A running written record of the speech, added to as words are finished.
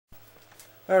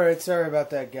Alright, sorry about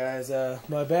that, guys.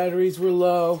 My batteries were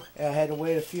low. I had to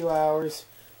wait a few hours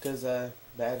because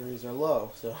batteries are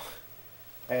low, so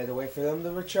I had to wait for them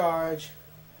to recharge.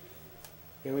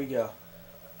 Here we go.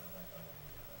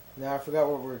 Now I forgot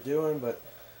what we're doing, but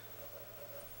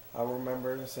I'll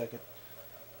remember in a second.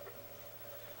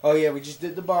 Oh yeah, we just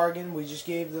did the bargain. We just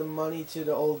gave the money to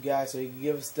the old guy so he could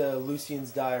give us the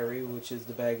Lucian's diary, which is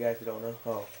the bad guy if you don't know.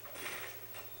 Oh.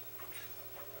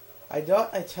 I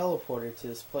thought I teleported to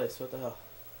this place. What the hell?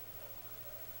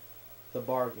 The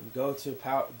bargain. Go to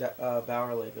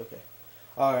Bower Lake. Okay.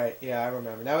 Alright, yeah, I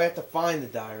remember. Now we have to find the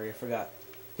diary. I forgot.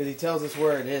 Because he tells us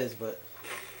where it is, but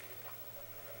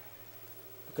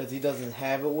because he doesn't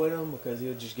have it with him, because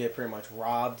he'll just get pretty much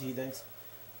robbed, he thinks.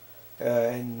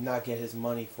 And not get his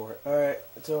money for it. Alright,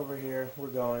 it's over here. We're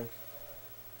going.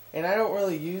 And I don't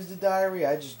really use the diary.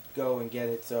 I just go and get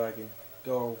it so I can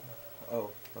go... Oh,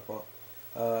 my fault.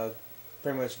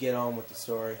 Pretty much get on with the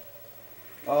story.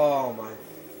 Oh my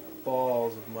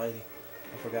balls of mighty.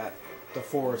 I forgot. The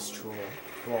forest troll.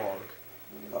 Blog.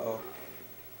 Uh-oh.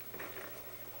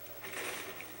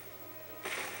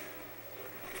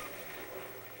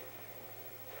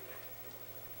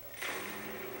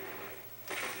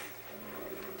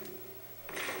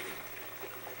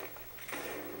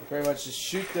 Pretty much just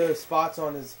shoot the spots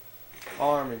on his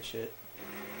arm and shit.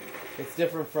 It's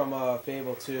different from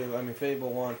Fable 2. I mean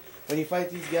Fable 1. When you fight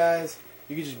these guys,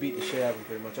 you can just beat the shit out of them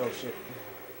pretty much. Oh shit.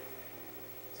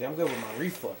 See, I'm good with my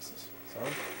reflexes,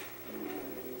 son.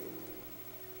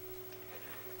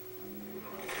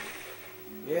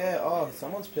 Yeah, oh,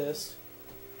 someone's pissed.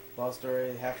 Lost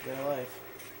already half their life.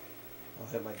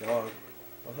 I'll hit my dog.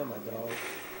 I'll hit my dog.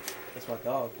 That's my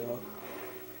dog, dog.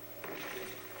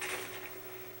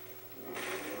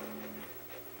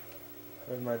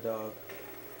 Where's my dog?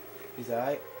 He's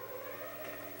alright.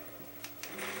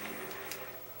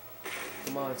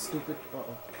 Come on, stupid.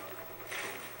 Uh-oh.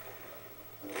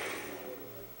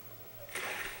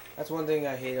 That's one thing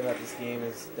I hate about this game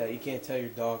is that you can't tell your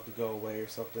dog to go away or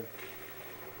something.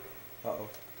 Uh-oh.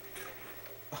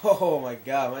 Oh my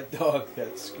god, my dog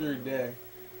got screwed there.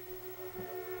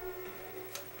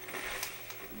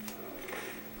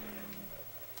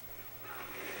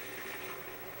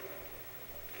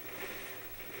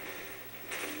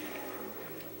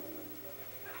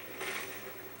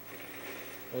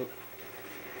 Oh.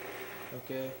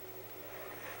 Okay.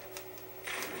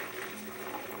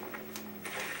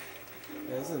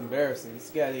 Yeah, this is embarrassing. This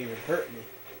guy didn't even hurt me.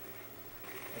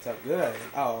 That's how good I am.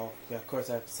 Oh, yeah, of course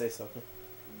I have to say something.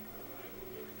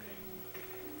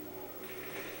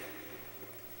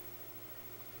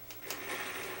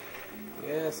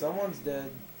 Yeah, someone's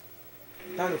dead.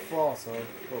 Time to fall, son.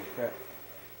 Oh, crap.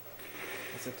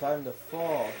 It's a time to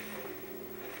fall.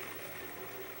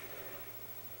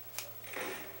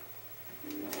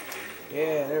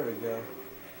 Yeah, there we go.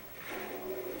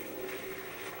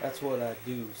 That's what I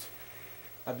do's.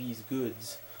 I be's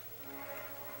goods.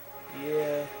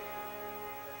 Yeah.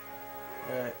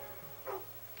 Alright.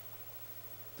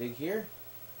 Dig here?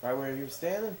 Right where he was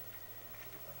standing?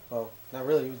 Oh, not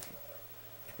really.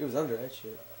 He was under that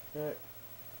shit. Alright.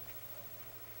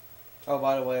 Oh,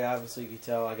 by the way, obviously you can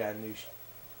tell I got a new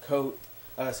coat.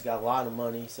 I also got a lot of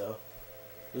money, so.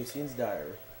 Lucian's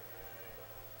diary.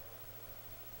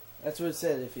 That's what it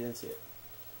said if you didn't see it.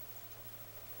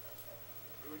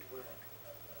 Good work.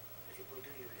 But it will do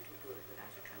you a little good without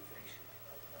a translation.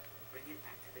 Bring it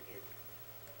back to the guild.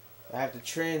 I have to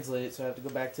translate it, so I have to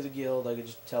go back to the guild. I could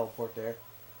just teleport there.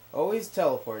 Always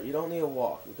teleport. You don't need to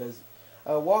walk, because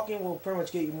walking will pretty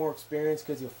much get you more experience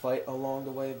because you'll fight along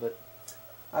the way, but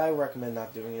I recommend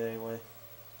not doing it anyway.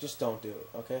 Just don't do it,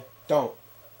 okay? Don't.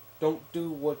 Don't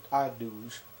do what I do,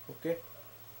 okay?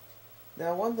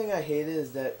 Now, one thing I hated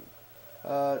is that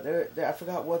I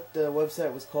forgot what the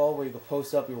website was called where you could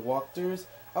post up your walkthroughs.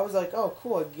 I was like, oh,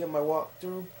 cool, I can get my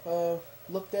walkthrough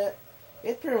looked at.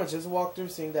 It pretty much is a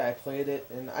walkthrough, seeing that I played it,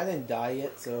 and I didn't die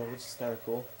yet, so which is kind of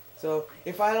cool. So,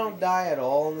 if I don't die at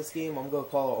all in this game, I'm going to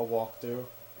call it a walkthrough.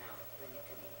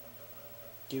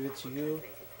 Give it to you?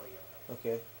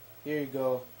 Okay, here you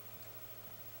go.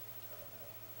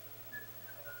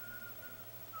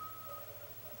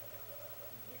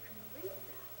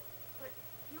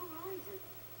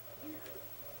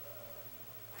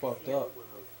 Fucked up.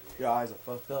 Your eyes are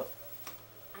fucked up.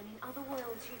 And in other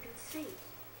worlds you can see.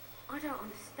 I don't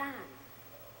understand.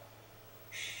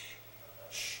 Shh.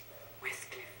 Shh.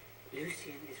 Westcliff.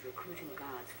 Lucian is recruiting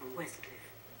guards from Westcliff.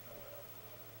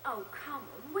 Oh, come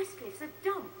on. Westcliff's a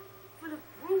dump. Full of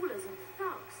brawlers and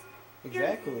thugs.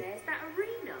 Exactly. There's that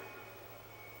arena.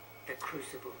 The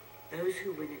Crucible. Those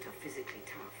who win it are physically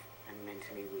tough and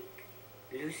mentally weak.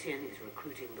 Lucian is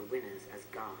recruiting the winners as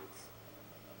guards.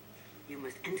 You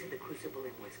must enter the crucible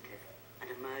in Westcliff and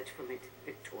emerge from it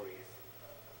victorious.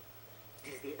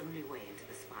 It is the only way into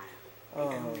the spire. The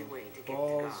only way to get to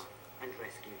Garth and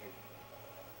rescue him.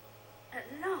 At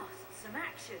last, some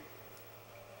action.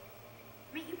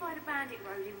 Meet you by the Bandit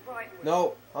Road in Brightwood.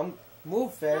 No,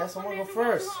 move fast. I want to go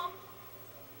first.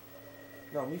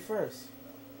 No, me first.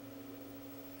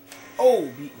 Oh,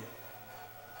 beat me.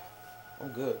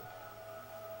 I'm good.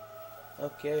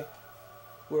 Okay.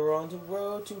 We're on the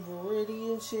road to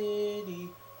Viridian City.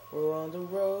 We're on the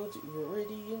road to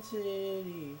Viridian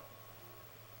City.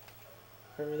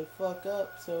 Hurry the fuck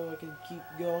up so I can keep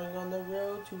going on the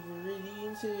road to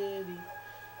Viridian City.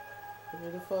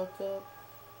 Hurry the fuck up.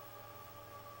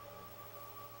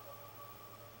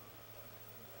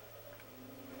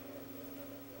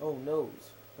 Oh,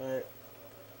 nose. Alright.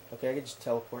 Okay, I can just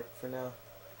teleport for now.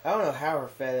 I don't know how her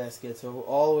fat ass gets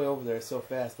all the way over there so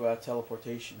fast without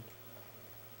teleportation.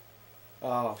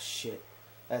 Oh, shit.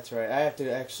 That's right. I have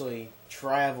to actually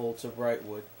travel to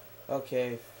Brightwood.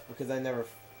 Okay, because I never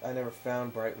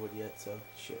found Brightwood yet, so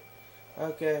shit.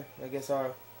 Okay, I guess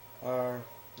our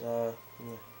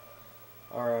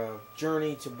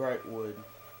journey to Brightwood.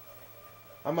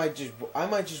 I might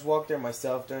just walk there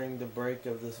myself during the break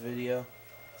of this video.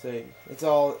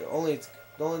 So the only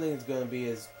thing it's gonna be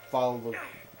is follow the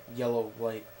yellow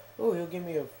light. Oh, he'll give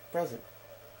me a present.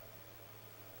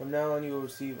 From now on, you will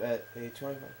receive at a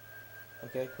 25.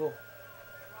 Okay, cool.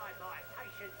 Right, my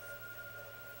patience.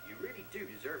 You really do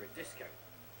deserve a discount.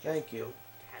 Thank you.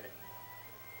 Tell him.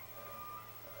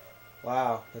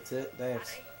 Wow, that's it.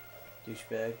 Thanks,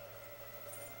 douchebag.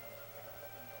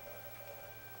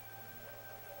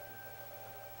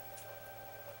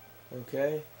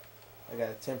 Okay, I got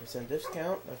a 10%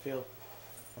 discount. I feel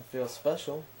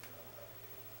special.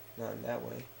 Not in that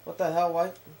way. What the hell?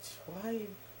 Why?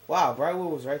 Wow,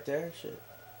 Brightwood was right there. Shit,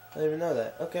 I didn't even know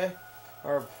that. Okay,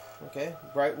 okay,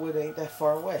 Brightwood ain't that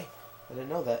far away. I didn't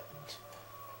know that.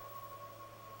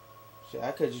 Shit,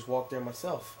 I could just walk there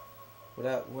myself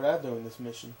without doing this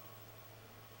mission.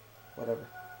 Whatever.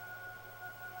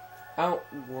 I don't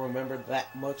remember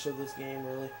that much of this game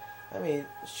really. I mean,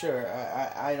 sure,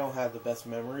 I don't have the best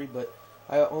memory, but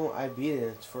I beat it in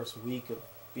its first week of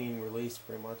being released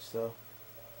pretty much, so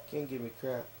can't give me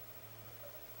crap.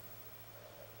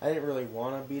 I didn't really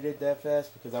want to beat it that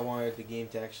fast because I wanted the game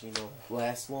to actually,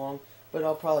 last long, but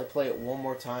I'll probably play it one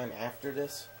more time after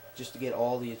this just to get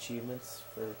all the achievements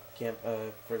for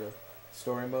the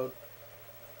story mode.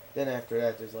 Then after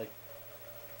that, there's like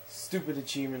stupid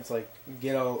achievements like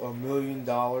get $1 million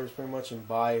pretty much and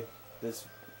buy this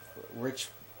rich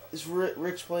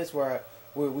place where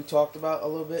we talked about a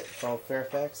little bit called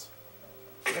Fairfax.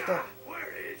 What the?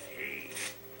 Where is he?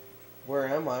 Where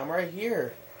am I? I'm right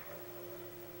here.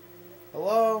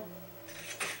 Hello?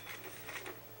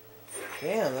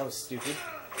 Damn, that was stupid.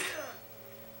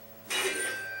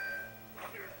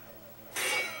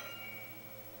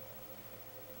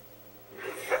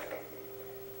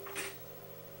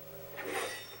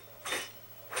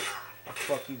 Where the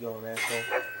fuck you going,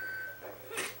 asshole?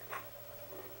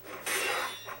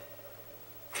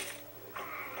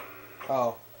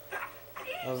 Oh.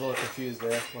 I was a little confused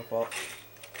there. My fault.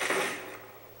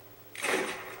 Where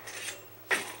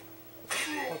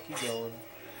the fuck you going?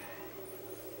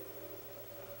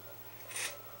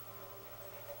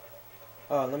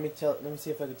 Oh, let me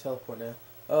see if I can teleport now.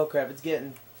 Oh crap, it's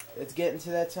getting to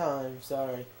that time.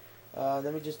 Sorry.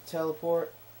 Let me just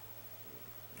teleport.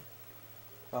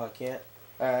 Oh, I can't.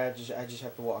 Alright, I just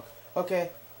have to walk.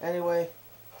 Okay. Anyway,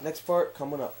 next part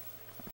coming up.